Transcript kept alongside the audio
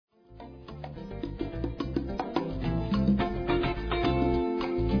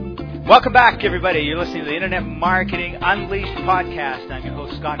Welcome back, everybody. You're listening to the Internet Marketing Unleashed podcast. I'm your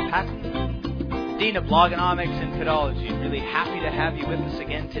host, Scott Patton, Dean of Blogonomics and Codology. Really happy to have you with us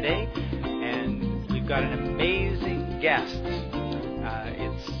again today. And we've got an amazing guest.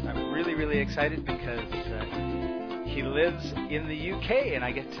 I'm really excited because he lives in the UK, and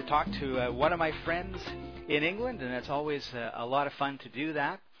I get to talk to one of my friends in England, and it's always a lot of fun to do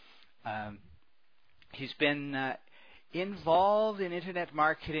that. He's been involved in internet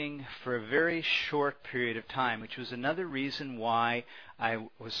marketing for a very short period of time, which was another reason why I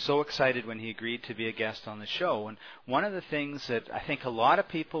was so excited when he agreed to be a guest on the show. And one of the things that I think a lot of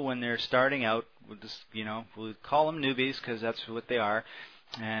people, when they're starting out, we'll call them newbies because that's what they are,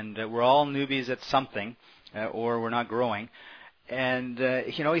 and we're all newbies at something, or we're not growing. And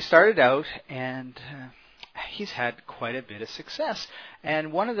he started out, and he's had quite a bit of success.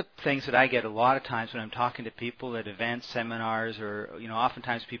 And one of the things that I get a lot of times when I'm talking to people at events, seminars, or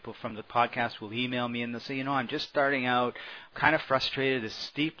oftentimes people from the podcast will email me and they'll say, I'm just starting out, kind of frustrated, a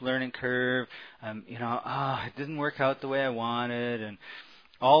steep learning curve, it didn't work out the way I wanted, and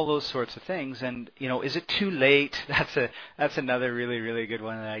all those sorts of things. And is it too late? That's another really good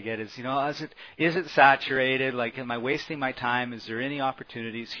one that I get. Is is it saturated? Like, am I wasting my time? Is there any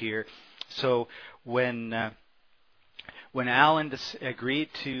opportunities here? So when Alan agreed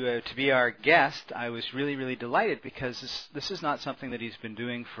to be our guest, I was really delighted, because this is not something that he's been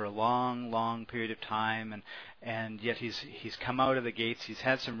doing for a long period of time, and yet he's come out of the gates. He's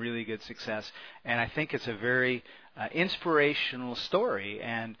had some really good success, and I think it's a very inspirational story.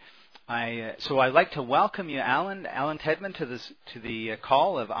 And so I'd like to welcome you, Alan Tedman, to the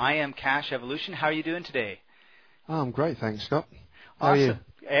call of I Am Cash Evolution. How are you doing today? Oh, I'm great, thanks, Scott. How Awesome. are you?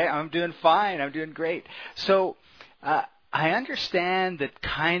 I'm doing fine. I'm doing great. So I understand that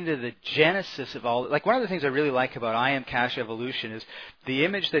kind of the genesis of all, like one of the things I really like about I Am Cash Evolution is the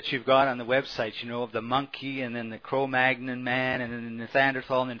image that you've got on the website, of the monkey, and then the Cro-Magnon man, and then the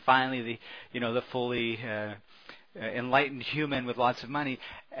Neanderthal, and then finally the fully enlightened human with lots of money,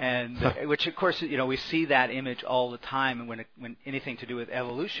 and which of course we see that image all the time when anything to do with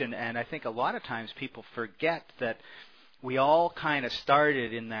evolution. And I think a lot of times people forget that we all kind of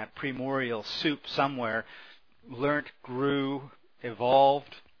started in that primordial soup somewhere, learnt, grew,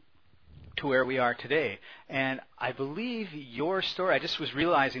 evolved to where we are today. And I believe your story, I just was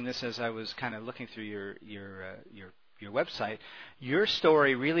realizing this as I was kind of looking through your website. Your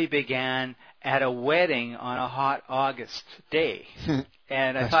story really began at a wedding on a hot August day.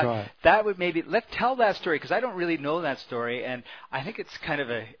 And I thought that would let's tell that story, because I don't really know that story, and I think it's kind of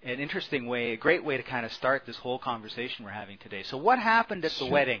an interesting way, a great way to kind of start this whole conversation we're having today. So what happened at the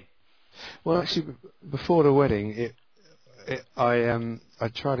wedding? Well, actually, before the wedding, I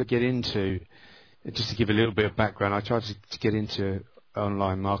tried to get into, just to give a little bit of background, I tried to get into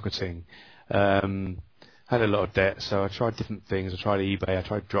online marketing. Had a lot of debt, so I tried different things. I tried eBay, I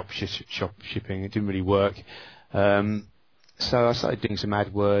tried drop shipping. It didn't really work. So I started doing some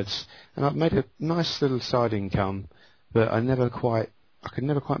AdWords, and I've made a nice little side income, but I could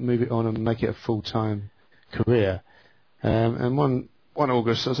never quite move it on and make it a full-time career. And one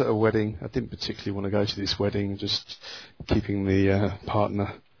August, I was at a wedding. I didn't particularly want to go to this wedding, just keeping the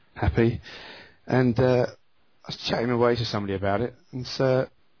partner happy. And I was chatting away to somebody about it, and so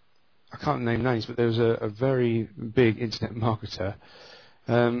I can't name names, but there was a very big internet marketer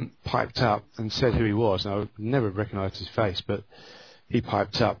piped up and said who he was. And I never recognised his face, but he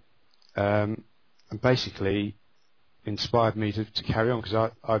piped up and basically inspired me to carry on, because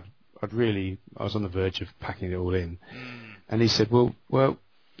I was on the verge of packing it all in. And he said, well,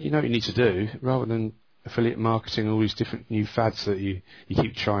 you know what you need to do, rather than affiliate marketing, all these different new fads that you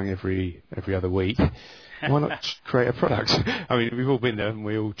keep trying every other week, why not create a product? I mean, we've all been there, and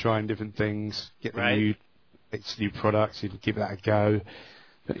we're all trying different things, get the new products, you give that a go.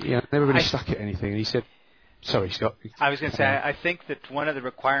 But never really stuck at anything. And he said, sorry, Scott. I was going to say, I think that one of the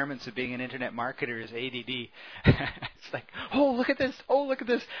requirements of being an internet marketer is ADD. It's like, oh, look at this. Oh, look at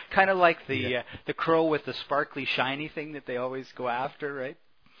this. Kind of like the crow with the sparkly, shiny thing that they always go after, right?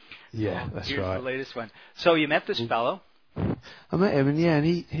 Yeah, that's Here's right. The latest one. So you met this fellow. I met him, and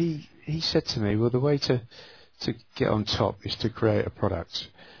he said to me, well, the way to get on top is to create a product.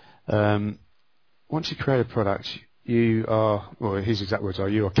 Once you create a product, you are, well, his exact words are,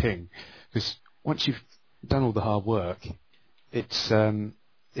 you are king. Because once you've done all the hard work, it's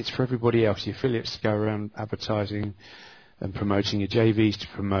for everybody else. The affiliates to go around advertising and promoting, your JVs to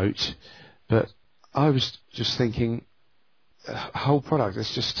promote. But I was just thinking, a whole product,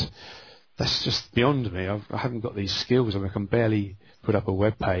 that's just beyond me. I haven't got these skills. I mean, I can barely put up a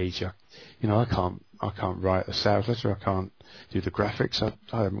web page. I can't write a sales letter. I can't do the graphics. I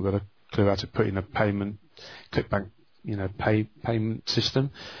haven't got a clue how to put in a payment, ClickBank, payment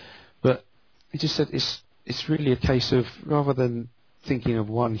system. But he just said it's really a case of, rather than thinking of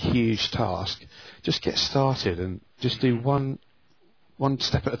one huge task, just get started and just do one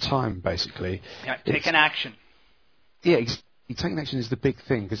step at a time, basically. Yeah, take an action. Yeah, taking action is the big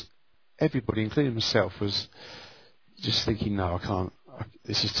thing, because everybody, including myself, was just thinking, no, I can't.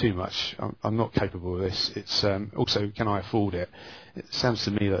 This is too much. I'm not capable of this. It's also, can I afford it? It sounds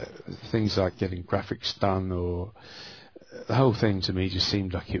to me that things like getting graphics done, or the whole thing to me just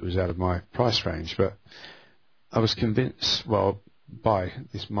seemed like it was out of my price range. But I was convinced, by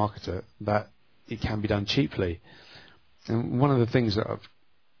this marketer, that it can be done cheaply. And one of the things that I've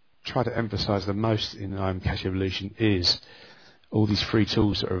tried to emphasise the most in Cash Evolution is all these free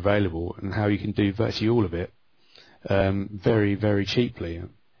tools that are available and how you can do virtually all of it very, very cheaply,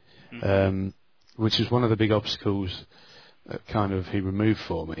 which was one of the big obstacles that kind of he removed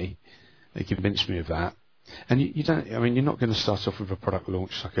for me. He convinced me of that. And you don't, you're not going to start off with a product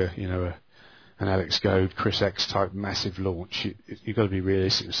launch like an Alex Goad, Chris X type massive launch. You've got to be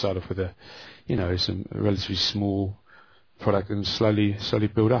realistic and start off with a relatively small product and slowly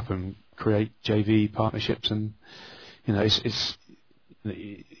build up and create JV partnerships. And there is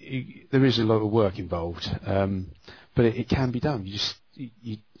a lot of work involved, but it can be done. You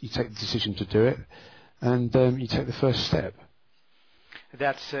take the decision to do it, and you take the first step.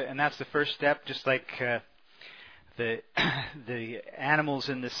 That's the first step. Just like the animals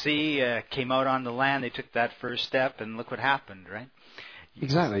in the sea came out on the land, they took that first step, and look what happened, right?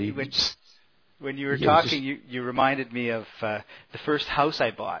 Exactly. When you were talking, you reminded me of the first house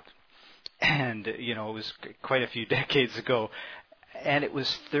I bought, and it was quite a few decades ago, and it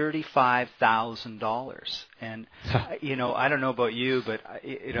was $35,000. And I don't know about you, but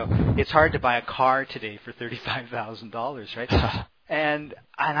it's hard to buy a car today for $35,000, right? And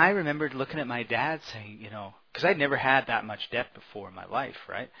I remembered looking at my dad saying, because I'd never had that much debt before in my life,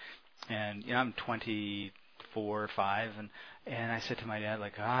 right? And I'm 24 or 5, and I said to my dad,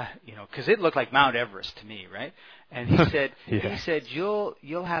 like, because it looked like Mount Everest to me, right? And he said,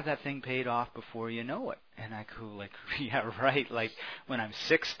 you'll have that thing paid off before you know it. And I go, like, yeah, right, like when I'm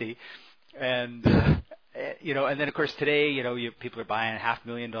 60. And and then of course today, people are buying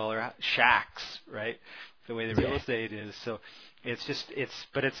 $500,000 shacks, right? The way the real estate is. So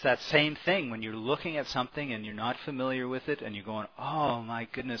but it's that same thing when you're looking at something and you're not familiar with it and you're going, oh my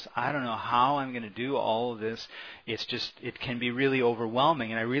goodness, I don't know how I'm going to do all of this. It can be really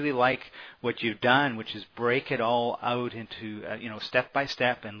overwhelming. And I really like what you've done, which is break it all out into, step by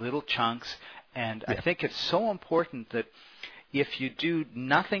step and little chunks. And I think it's so important that if you do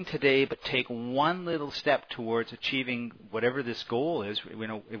nothing today but take one little step towards achieving whatever this goal is,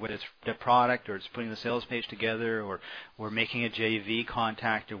 whether it's the product or it's putting the sales page together or making a JV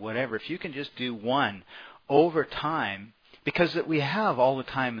contact or whatever, if you can just do one over time, because we have all the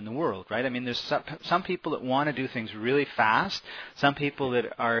time in the world, right? There's some people that want to do things really fast, some people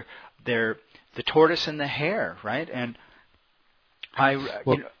that they're the tortoise and the hare, right? And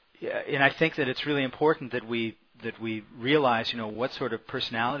and I think that it's really important that we realize, what sort of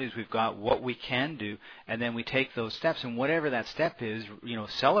personalities we've got, what we can do, and then we take those steps. And whatever that step is,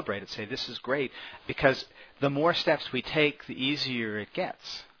 celebrate it. Say, this is great. Because the more steps we take, the easier it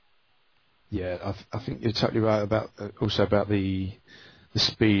gets. Yeah, I think you're totally right about the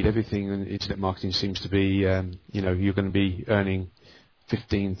speed. Everything in internet marketing seems to be, you're going to be earning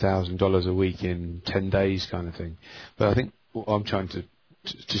 $15,000 a week in 10 days kind of thing. But I think what I'm trying to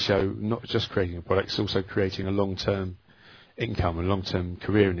show, not just creating a product, it's also creating a long-term income, a long-term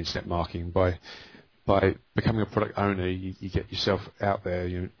career in internet marketing. By becoming a product owner, you get yourself out there,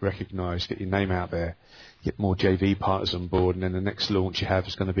 you recognise, get your name out there, get more JV partners on board, and then the next launch you have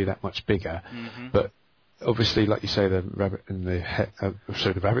is going to be that much bigger. Mm-hmm. But obviously, like you say, the rabbit and the hare,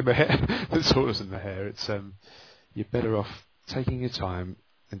 the rabbit, the hare, the tortoise and the hare. It's you're better off taking your time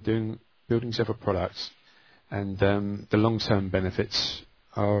and building several products, and the long-term benefits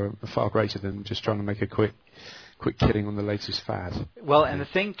are far greater than just trying to make a quick killing on the latest fad. Well, and the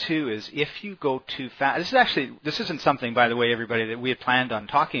thing too is, if you go too fast, this isn't something, by the way, everybody, that we had planned on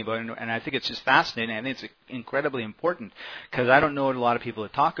talking about, and I think it's just fascinating. I think it's incredibly important, because I don't know a lot of people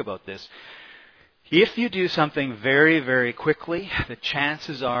that talk about this. If you do something very, very quickly, the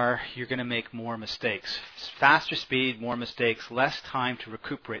chances are you're going to make more mistakes. Faster speed, more mistakes, less time to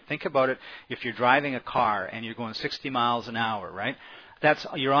recuperate. Think about it. If you're driving a car and you're going 60 miles an hour, right?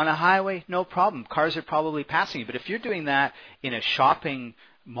 You're on a highway, no problem. Cars are probably passing you. But if you're doing that in a shopping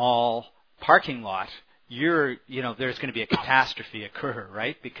mall parking lot, there's going to be a catastrophe occur,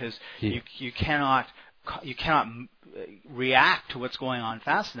 right? Because you cannot react to what's going on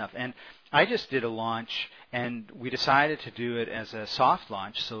fast enough. And I just did a launch, and we decided to do it as a soft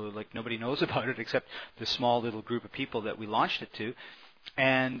launch, so like nobody knows about it except the small little group of people that we launched it to.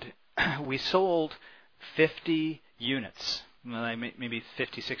 And we sold 50 units, maybe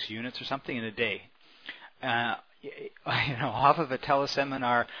 56 units or something in a day. Off of a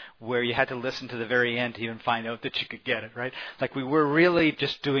teleseminar where you had to listen to the very end to even find out that you could get it, right? Like we were really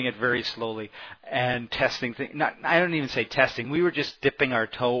just doing it very slowly and testing things. I don't even say testing. We were just dipping our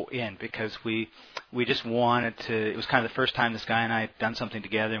toe in because we just wanted to. It was kind of the first time this guy and I had done something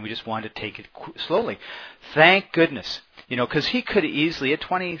together, and we just wanted to take it slowly. Thank goodness. Because he could have easily, had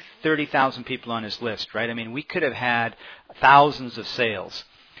 20, 30,000 people on his list, right? I mean, we could have had thousands of sales,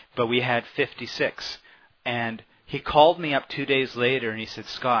 but we had 56. And he called me up 2 days later and he said,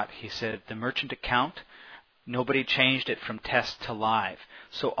 Scott, he said, the merchant account, nobody changed it from test to live.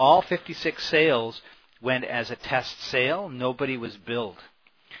 So all 56 sales went as a test sale. Nobody was billed.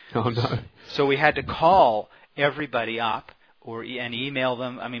 Oh, no. So we had to call everybody up and email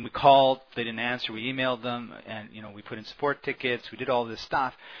them. I mean, we called, they didn't answer. We emailed them, and we put in support tickets. We did all this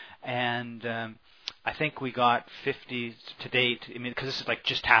stuff, and I think we got 50 to date. I mean, because this is like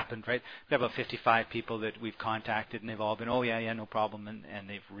just happened, right? We have about 55 people that we've contacted, and they've all been, oh yeah, no problem, and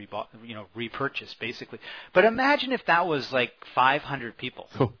they've repurchased basically. But imagine if that was like 500 people.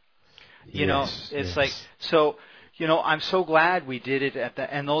 Oh. It's like so. I'm so glad we did it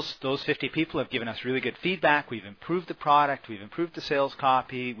and those 50 people have given us really good feedback. We've improved the product, we've improved the sales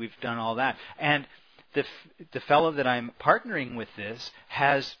copy, we've done all that. And the fellow that I'm partnering with this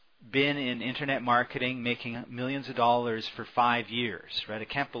has been in internet marketing, making millions of dollars for 5 years, right? I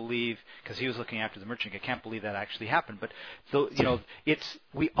can't believe, because he was looking after the merchant, I can't believe that actually happened. But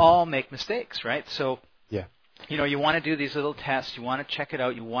we all make mistakes, right? So yeah. You want to do these little tests. You want to check it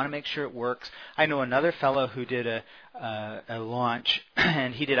out. You want to make sure it works. I know another fellow who did a launch,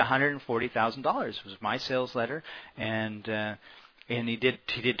 and he did $140,000. It was my sales letter, and he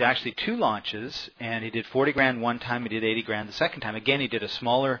did actually 2 launches, and he did $40,000 one time. He did $80,000 the second time. Again, he did a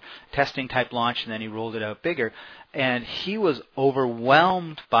smaller testing type launch, and then he rolled it out bigger. And he was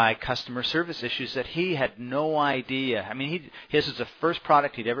overwhelmed by customer service issues that he had no idea. I mean, his was the first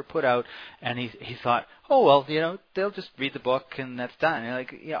product he'd ever put out, and he thought, oh well, they'll just read the book and that's done. And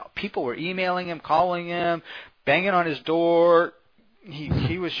people were emailing him, calling him, banging on his door.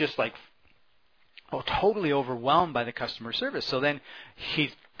 He was just like, totally overwhelmed by the customer service. So then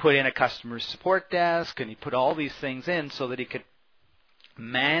he put in a customer support desk, and he put all these things in so that he could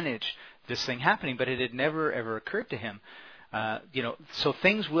manage this thing happening, but it had never ever occurred to him. So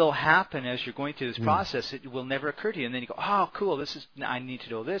things will happen as you're going through this process. It will never occur to you, and then you go, oh, cool. I need to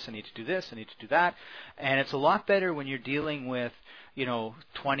know this. I need to do this. I need to do that. And it's a lot better when you're dealing with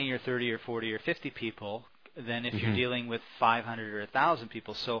 20 or 30 or 40 or 50 people than if you're dealing with 500 or 1,000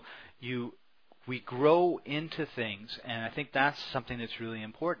 people. So we grow into things, and I think that's something that's really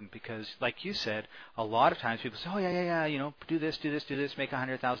important because, like you said, a lot of times people say, oh, yeah, do this, make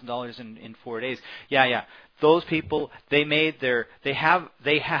 $100,000 in 4 days. Yeah. Those people, if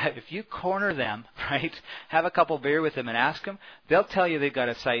you corner them, right, have a couple beer with them and ask them, they'll tell you they've got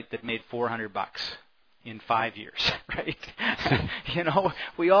a site that made $400 in 5 years, right?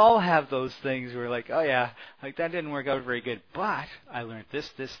 We all have those things where we're like, oh yeah, like that didn't work out very good, but I learned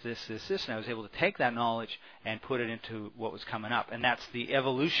this, and I was able to take that knowledge and put it into what was coming up, and that's the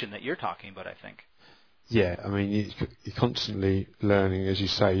evolution that you're talking about, I think. Yeah, I mean, you're constantly learning, as you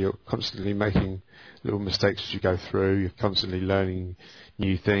say, you're constantly making little mistakes as you go through, you're constantly learning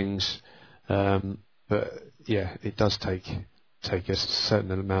new things, but yeah, it does take a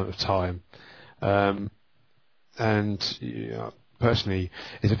certain amount of time. Personally,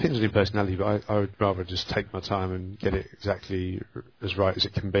 it depends on your personality, but I would rather just take my time and get it exactly as right as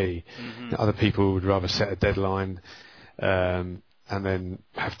it can be. Mm-hmm. Other people would rather set a deadline and then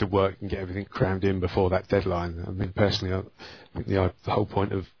have to work and get everything crammed in before that deadline. I mean, personally, I think the whole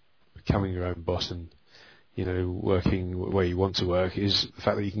point of becoming your own boss and working where you want to work is the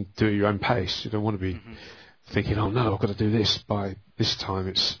fact that you can do it at your own pace. You don't want to be thinking, oh no, I've got to do this by this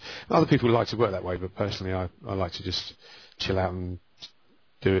time. Other people like to work that way, but personally I like to just chill out and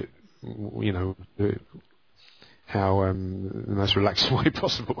do it, do it how the most relaxing way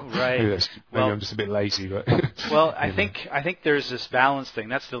possible. Right. Maybe I'm just a bit lazy, but well, I think there's this balance thing.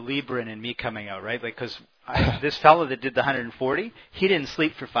 That's the Libran in me coming out, right? Because this fellow that did the 140, he didn't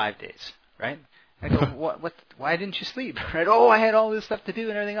sleep for 5 days, right? I go, what? Why didn't you sleep? Right? Oh, I had all this stuff to do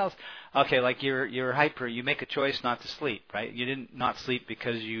and everything else. Okay, like you're hyper. You make a choice not to sleep, right? You didn't not sleep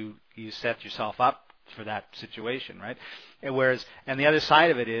because you set yourself up for that situation, right? Whereas, and the other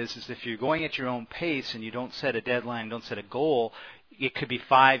side of it is if you're going at your own pace and you don't set a deadline, don't set a goal, it could be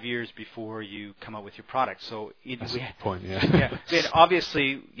 5 years before you come up with your product. So that's a good point, yeah. Yeah. And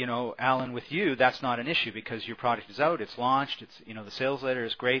obviously, Alan, with you, that's not an issue because your product is out, it's launched, it's the sales letter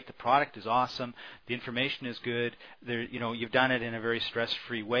is great, the product is awesome, the information is good. There, you've done it in a very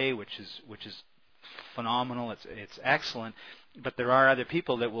stress-free way, which is phenomenal. It's excellent. But there are other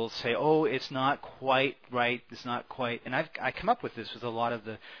people that will say, "Oh, it's not quite right. It's not quite." And I come up with this with a lot of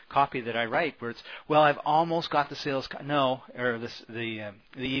the copy that I write, where it's, "Well, I've almost got the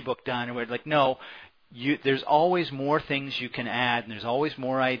the ebook done," or like, "No, there's always more things you can add, and there's always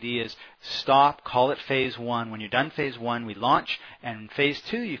more ideas. Stop. Call it phase 1. When you're done phase 1, we launch, and in phase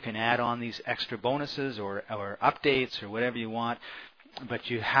 2, you can add on these extra bonuses or updates or whatever you want." But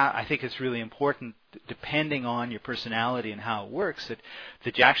I think it's really important, depending on your personality and how it works,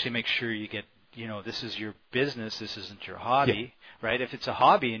 that you actually make sure you get, this is your business, this isn't your hobby, right? If it's a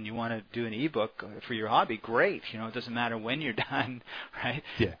hobby and you want to do an ebook for your hobby, great. It doesn't matter when you're done, right?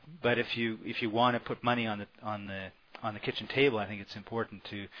 Yeah. But if you want to put money on the kitchen table, I think it's important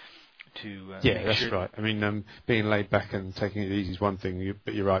to yeah, that's right. I mean, being laid back and taking it easy is one thing,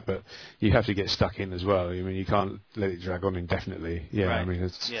 but you're right. But you have to get stuck in as well. I mean, you can't let it drag on indefinitely. Yeah, right. I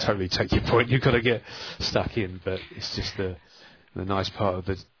mean, totally take your point. You've got to get stuck in. But it's just the nice part of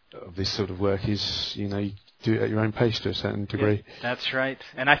this sort of work is, you do it at your own pace to a certain degree. Yeah, that's right,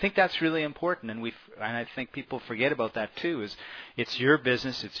 and I think that's really important. And I think people forget about that too. Is it's your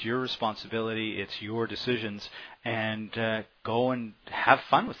business, it's your responsibility, it's your decisions, and go and have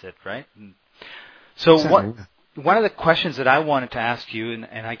fun with it, right? And so exactly. One of the questions that I wanted to ask you,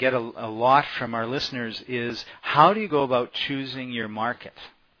 and I get a lot from our listeners, is how do you go about choosing your market?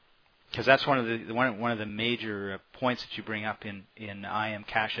 Because that's one of the major points that you bring up in I Am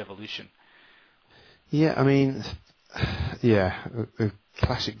Cash Evolution. Yeah, I mean, the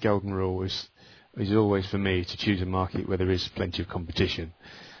classic golden rule is always for me to choose a market where there is plenty of competition.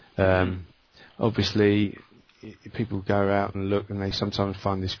 Obviously, people go out and look, and they sometimes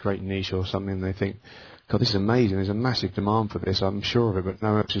find this great niche or something, and they think, "God, this is amazing. There's a massive demand for this. I'm sure of it, but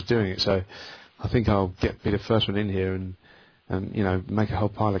no one else is doing it. So, I think I'll be the first one in here and make a whole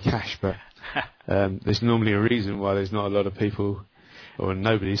pile of cash." But there's normally a reason why there's not a lot of people. Or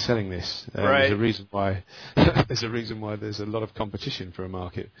nobody's selling this. Right. There's a reason why. There's a lot of competition for a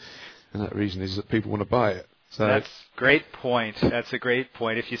market, and that reason is that people want to buy it. So that's a great point. That's a great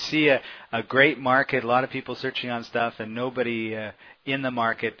point. If you see a great market, a lot of people searching on stuff, and nobody in the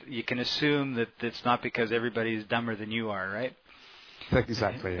market, you can assume that it's not because everybody's dumber than you are, right?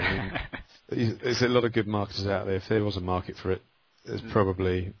 Exactly. I mean, there's a lot of good marketers out there. If there was a market for it, there's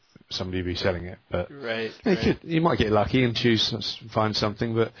probably somebody be selling it, but right. You might get lucky and find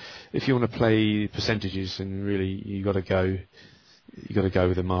something. But if you want to play percentages, and really you got to go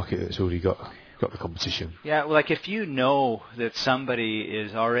with the market that's already got the competition. Yeah, well, like if you know that somebody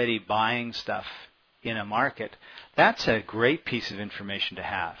is already buying stuff in a market, that's a great piece of information to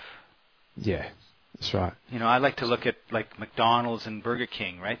have. Yeah, that's right. I like to look at like McDonald's and Burger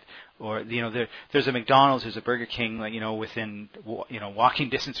King, right? Or there's a McDonald's, there's a Burger King, within walking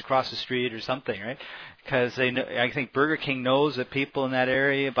distance across the street or something, right? Because I think Burger King knows that people in that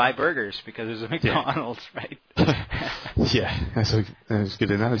area buy burgers because there's a McDonald's, right? Yeah, that's a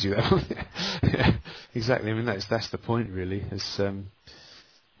good analogy. That yeah, exactly. I mean, that's the point, really. It's,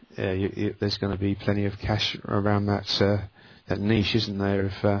 there's going to be plenty of cash around that niche, isn't there?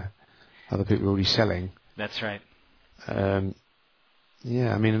 If other people are already selling. That's right.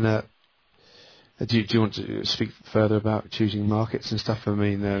 Yeah, I mean, do you want to speak further about choosing markets and stuff? I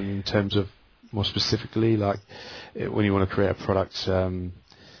mean, in terms of more specifically, like when you want to create a product,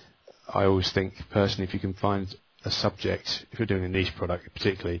 I always think personally, if you can find a subject, if you're doing a niche product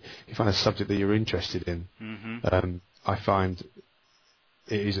particularly, if you find a subject that you're interested in, I find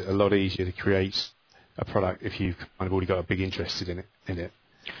it is a lot easier to create a product if you've kind of already got a big interest in it.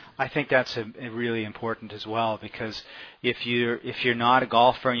 I think that's a really important as well, because if you're not a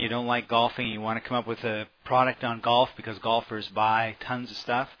golfer and you don't like golfing and you want to come up with a product on golf because golfers buy tons of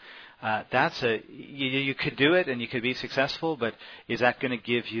stuff, you could do it and you could be successful, but is that going to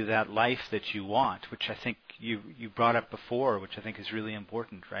give you that life that you want, which I think you brought up before, which I think is really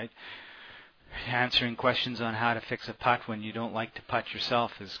important, right? Answering questions on how to fix a putt when you don't like to putt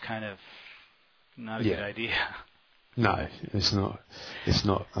yourself is kind of not a good idea. No, it's not. It's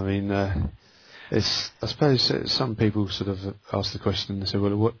not. I mean, I suppose some people sort of ask the question and say,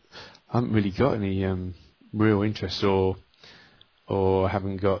 "Well, I haven't really got any real interest, or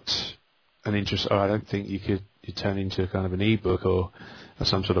haven't got an interest, or I don't think you turn into kind of an ebook or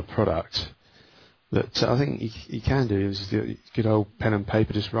some sort of product." But I think you can do is the good old pen and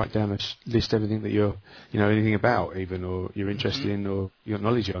paper. Just write down list everything that you're, anything about, even, or you're interested in, or you got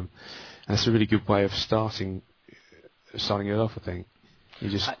knowledge on. And that's a really good way of starting it off. I think you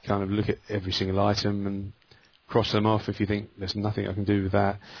just kind of look at every single item and cross them off. If you think there's nothing I can do with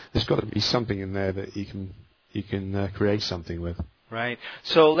that, there's got to be something in there that you can create something with. Right.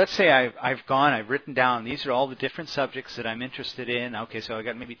 So let's say I've written down, these are all the different subjects that I'm interested in. Okay, so I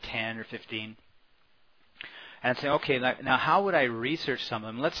got maybe 10 or 15. And say, okay, now how would I research some of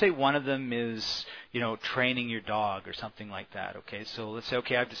them? Let's say one of them is, training your dog or something like that. Okay, so let's say,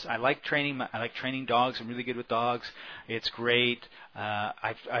 okay, I like training dogs. I'm really good with dogs. It's great.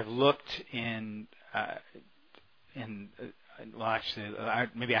 I've looked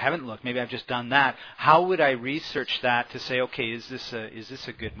maybe I haven't looked. Maybe I've just done that. How would I research that to say, okay, is this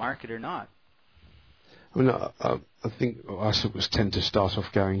a good market or not? Well, I think I sort of tend to start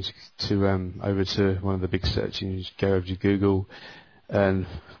off going to over to one of the big search engines, go over to Google and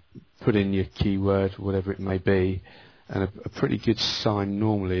put in your keyword, whatever it may be. And a pretty good sign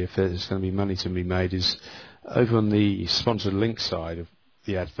normally, if there's going to be money to be made, is over on the sponsored link side of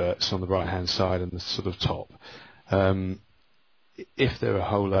the adverts on the right-hand side and the sort of top. If there are a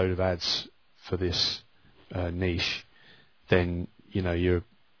whole load of ads for this niche, then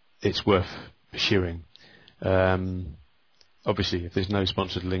it's worth pursuing. Obviously, if there's no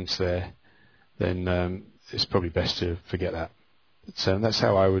sponsored links there, then it's probably best to forget that. So that's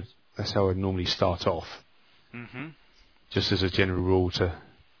how I would normally start off. Mm-hmm. Just as a general rule to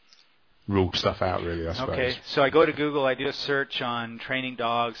rule stuff out, really, I suppose. Okay, so I go to Google, I do a search on training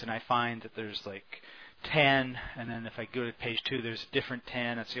dogs, and I find that there's like 10, and then if I go to page 2, there's a different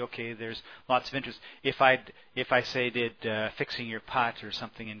 10. I say, okay, there's lots of interest. If I say did fixing your putt or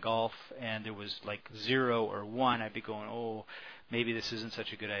something in golf, and there was like 0 or 1, I'd be going, oh, maybe this isn't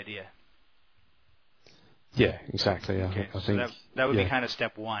such a good idea. Yeah, exactly. Okay, I think that would be kind of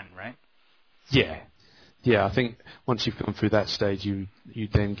step 1, right? Yeah. I think once you've gone through that stage, you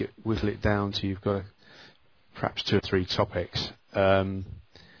then whittle it down to you've got perhaps 2 or 3 topics, and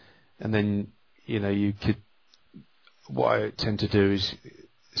then. You could. What I tend to do is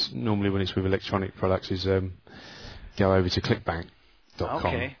normally when it's with electronic products is go over to clickbank.com.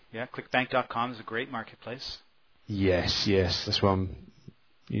 Okay, yeah, clickbank.com is a great marketplace. Yes, that's where I'm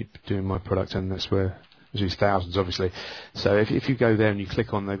doing my product, and that's where there's thousands, obviously. So if you go there and you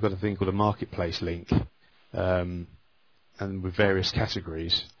click on, they've got a thing called a marketplace link, and with various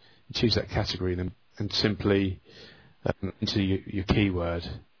categories, you choose that category and simply enter your keyword.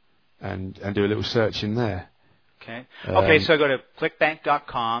 And do a little search in there. Okay. So I go to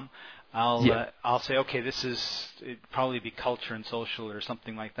clickbank.com. I'll say, okay, it'd probably be culture and social or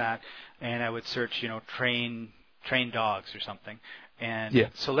something like that, and I would search, train dogs or something.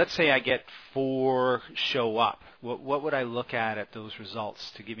 And so let's say I get 4 show up. What would I look at those results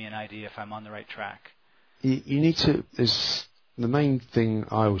to give me an idea if I'm on the right track? You need to. The main thing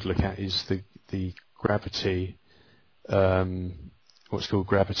I would look at is the gravity. What's called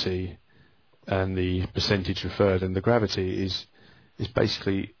gravity, and the percentage referred. And the gravity is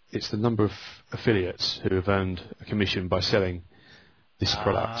basically it's the number of affiliates who have earned a commission by selling this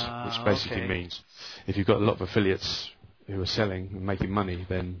product, which basically means if you've got a lot of affiliates who are selling and making money,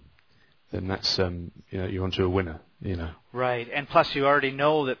 then that's you're onto a winner. Right, and plus you already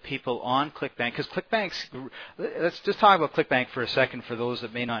know that people on ClickBank, because ClickBank's, let's just talk about ClickBank for a second for those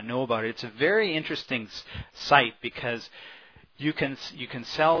that may not know about it. It's a very interesting site because you can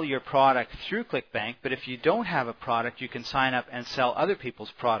sell your product through ClickBank, but if you don't have a product, you can sign up and sell other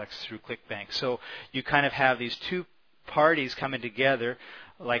people's products through ClickBank. So you kind of have these 2 parties coming together,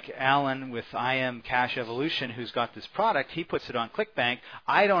 like Alan with I Am Cash Evolution, who's got this product. He puts it on ClickBank.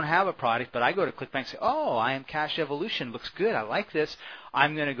 I don't have a product, but I go to ClickBank and say, oh, I Am Cash Evolution looks good. I like this.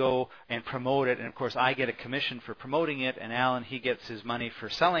 I'm going to go and promote it. And, of course, I get a commission for promoting it, and Alan, he gets his money for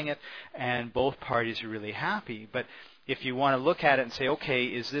selling it, and both parties are really happy. But if you want to look at it and say, okay,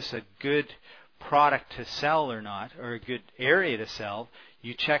 is this a good product to sell or not, or a good area to sell,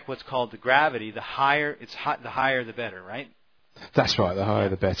 you check what's called the gravity. The higher the higher the better, right? That's right. The higher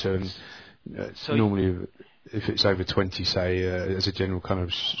the better. And so normally, if it's over 20, say, as a general kind of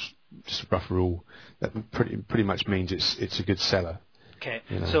just rough rule, that pretty much means it's a good seller. Okay.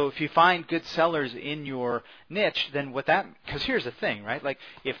 You know. So if you find good sellers in your niche, then because here's the thing, right? Like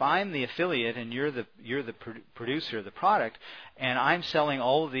if I'm the affiliate and you're the producer of the product, and I'm selling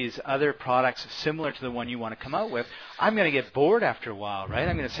all of these other products similar to the one you want to come out with, I'm going to get bored after a while, right?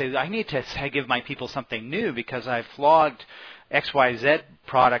 I'm going to say I need to give my people something new because I've flogged XYZ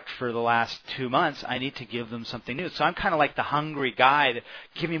product for the last 2 months. I need to give them something new. So I'm kind of like the hungry guy that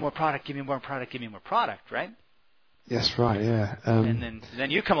give me more product, give me more product, give me more product, right? Yes, right, yeah. And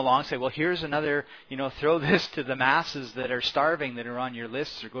then you come along and say, well, here's another, throw this to the masses that are starving, that are on your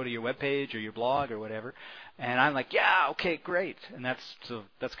lists, or go to your webpage or your blog or whatever. And I'm like, yeah, okay, great. And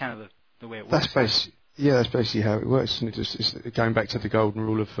that's kind of the way it works. That's basically how it works. And it's going back to the golden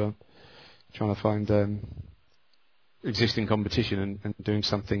rule of trying to find existing competition and doing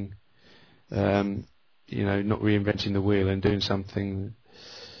something, not reinventing the wheel and doing something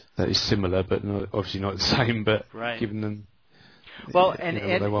that is similar, but obviously not the same, but right. Giving them well, what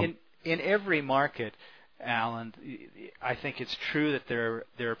they want. In every market, Alan, I think it's true that there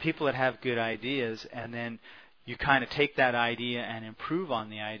are people that have good ideas, and then you kind of take that idea and improve on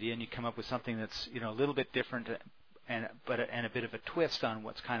the idea, and you come up with something that's a little bit different, and a bit of a twist on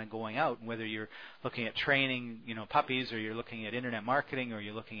what's kind of going out. And whether you're looking at training, puppies, or you're looking at internet marketing, or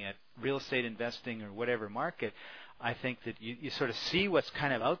you're looking at real estate investing, or whatever market. I think that you sort of see what's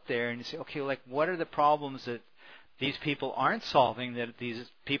kind of out there, and you say, okay, like what are the problems that these people aren't solving that these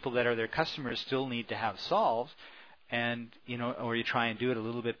people that are their customers still need to have solved, and or you try and do it a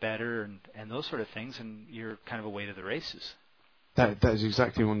little bit better, and those sort of things, and you're kind of away to the races. That is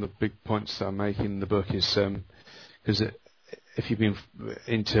exactly one of the big points that I'm making in the book is because if you've been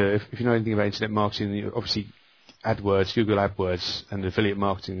if you know anything about internet marketing, obviously AdWords, Google AdWords, and affiliate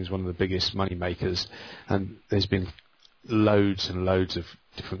marketing is one of the biggest money makers, and there's been loads and loads of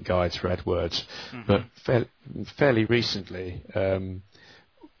different guides for AdWords. Mm-hmm. But fairly recently, on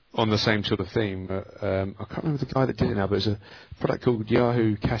the same sort of theme, I can't remember the guy that did it now, but it's a product called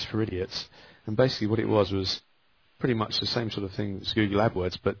Yahoo Cash for Idiots, and basically what it was pretty much the same sort of thing as Google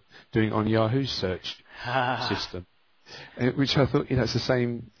AdWords, but doing it on Yahoo's search system, which I thought it's the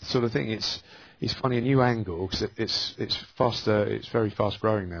same sort of thing. It's funny, a new angle, because it's faster. It's very fast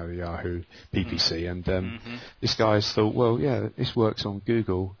growing now, the Yahoo PPC, and this guy's thought, well, yeah, this works on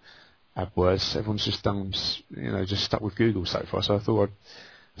Google AdWords. Everyone's just done, just stuck with Google so far. So I thought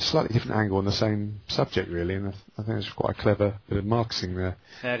a slightly different angle on the same subject, really, and I think it's quite a clever bit of marketing there.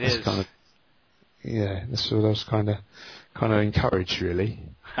 That is. That's what I was kind of encouraged, really.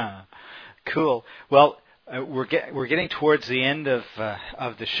 Cool. Well. We're getting towards the end of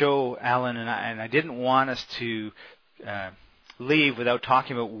the show, Alan, and I didn't want us to leave without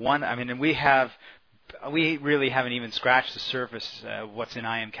talking about one. I mean, and we really haven't even scratched the surface of what's in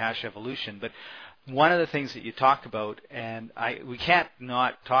IM Cash Evolution. But one of the things that you talked about, and we can't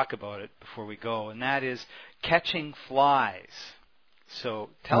not talk about it before we go, and that is catching flies. So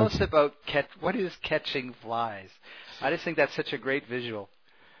tell us about what is catching flies. I just think that's such a great visual.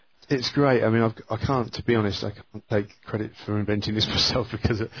 It's great. I mean, I can't, to be honest, I can't take credit for inventing this myself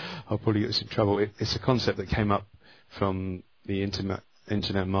because I'll probably get us in trouble. It's a concept that came up from the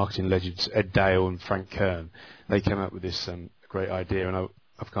internet marketing legends Ed Dale and Frank Kern. They came up with this great idea, and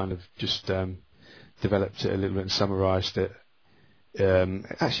I've kind of just developed it a little bit and summarised it.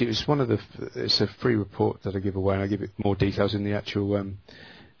 Actually, it's a free report that I give away, and I give it more details in the actual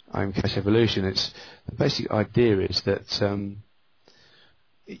IM Cash Evolution. The basic idea is that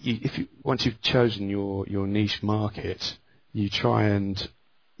once you've chosen your niche market, you try and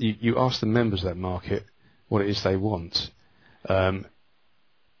you ask the members of that market what it is they want.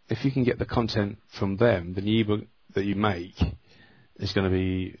 If you can get the content from them, then the ebook that you make is going to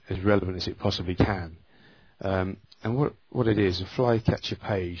be as relevant as it possibly can. And what it is, a flycatcher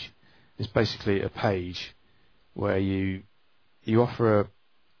page is basically a page where you offer a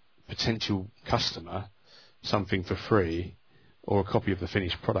potential customer something for free, or a copy of the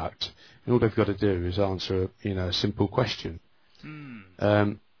finished product, and all they've got to do is answer a simple question.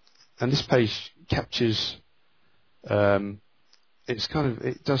 And this page captures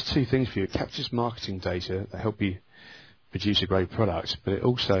it does two things for you. It captures marketing data that help you produce a great product, but it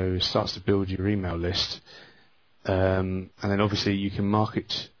also starts to build your email list, and then obviously you can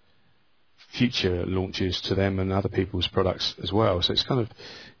market future launches to them and other people's products as well. So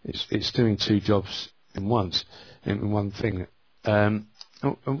it's doing two jobs in one thing. And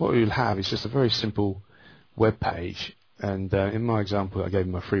what we'll have is just a very simple web page. And in my example, I gave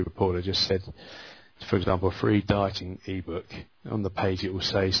him a free report. I just said, for example, a free dieting ebook. On the page, it will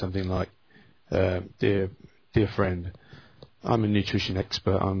say something like, "Dear friend, I'm a nutrition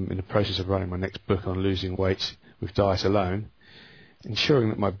expert. I'm in the process of writing my next book on losing weight with diet alone. ensuring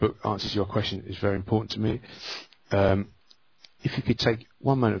that my book answers your question is very important to me. If you could take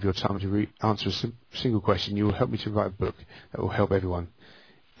 1 minute of your time to answer a single question, you will help me to write a book that will help everyone.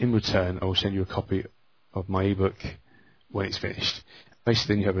 In return, I will send you a copy of my ebook when it's finished.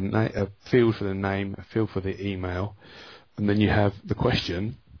 Basically, then you have a field for the name, a field for the email, and then you have the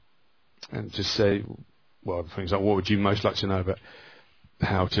question, and just say, well, things like, what would you most like to know about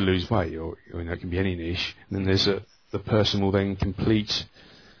how to lose weight, or it can be any niche. And then there's the person will then complete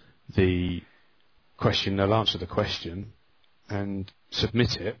the question, they'll answer the question and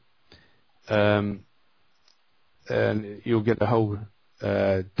submit it, and you'll get the whole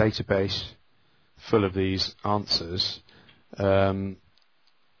database full of these answers. So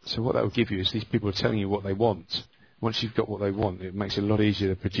what that will give you is these people are telling you what they want. Once you've got what they want, it makes it a lot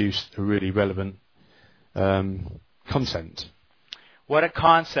easier to produce a really relevant content. What a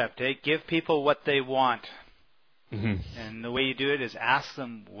concept, eh? Give people what they want. Mm-hmm. And the way you do it is ask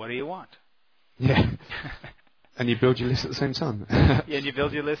them, what do you want? Yeah. And you build your list at the same time. Yeah, and you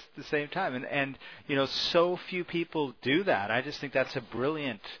build your list at the same time. And so few people do that. I just think that's a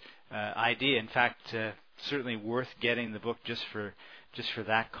brilliant idea. In fact, certainly worth getting the book just for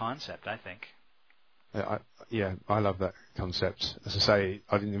that concept, I think. I love that concept. As I say,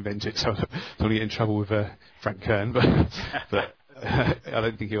 I didn't invent it, so I don't want to get in trouble with Frank Kern, but I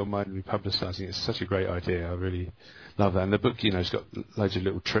don't think he'll mind me publicising it. It's such a great idea. I really love that. And the book, it's got loads of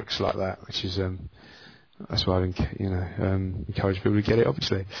little tricks like that, which is that's why I encourage people to get it.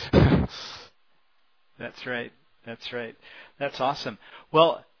 Obviously. That's right. That's awesome.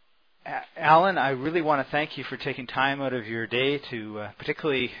 Well, Alan, I really want to thank you for taking time out of your day to,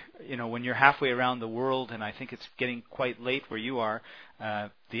 particularly, when you're halfway around the world, and I think it's getting quite late where you are.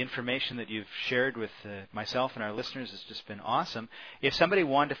 The information that you've shared with myself and our listeners has just been awesome. If somebody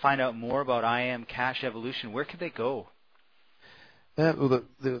wanted to find out more about I Am Cash Evolution, where could they go? Well,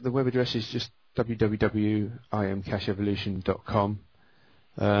 the web address is just www.imcashevolution.com.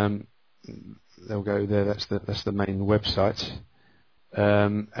 They'll go there. That's the main website.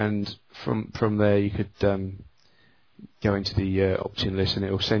 And from there you could go into the opt-in list, and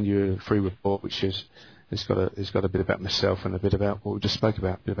it will send you a free report which it's got a bit about myself and a bit about what we just spoke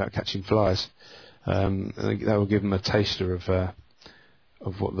about, a bit about catching flies. I think that will give them a taster of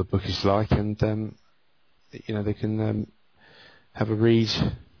what the book is like, and they can have a read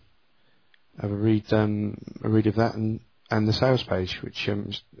of that, and the sales page, which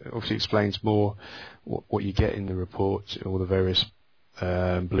obviously explains more what you get in the report, all the various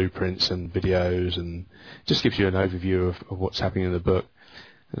blueprints and videos, and just gives you an overview of what's happening in the book.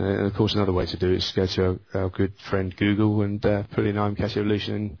 And of course, another way to do it is to go to our good friend Google and put in I Am Cash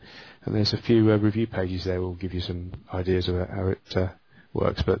Evolution, and there's a few review pages there. Will give you some ideas about how it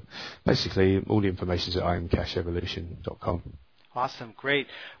works. But basically, all the information is at imcashevolution.com. Awesome, great.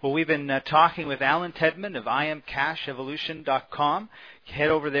 Well, we've been talking with Alan Tedman of imcashevolution.com. Head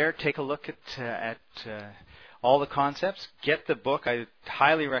over there, take a look at all the concepts. Get the book. I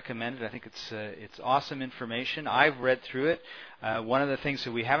highly recommend it. I think it's awesome information. I've read through it. One of the things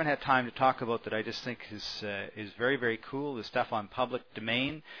that we haven't had time to talk about that I just think is very, very cool is stuff on public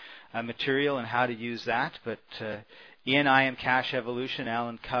domain material and how to use that. But in I Am Cash Evolution,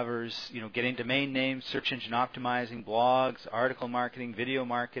 Alan covers getting domain names, search engine optimizing, blogs, article marketing, video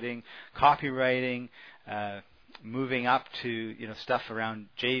marketing, copywriting, moving up to stuff around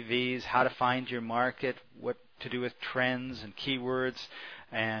JVs, how to find your market, what to do with trends and keywords,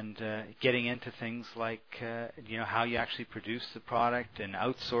 and getting into things like how you actually produce the product and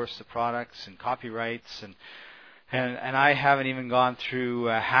outsource the products and copyrights, and I haven't even gone through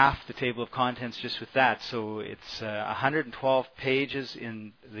half the table of contents just with that. So it's 112 pages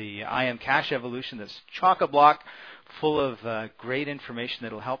in the I Am Cash Evolution that's chock-a-block full of great information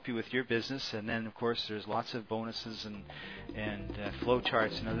that will help you with your business. And then, of course, there's lots of bonuses and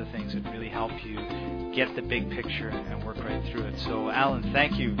flowcharts and other things that really help you get the big picture and work right through it. So, Alan,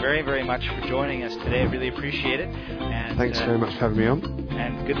 thank you very, very much for joining us today. I really appreciate it. And thanks very much for having me on.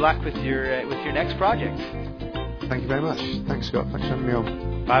 And good luck with your next project. Thank you very much. Thanks, Scott. Thanks for having me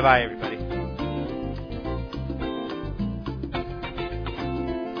on. Bye-bye, everybody.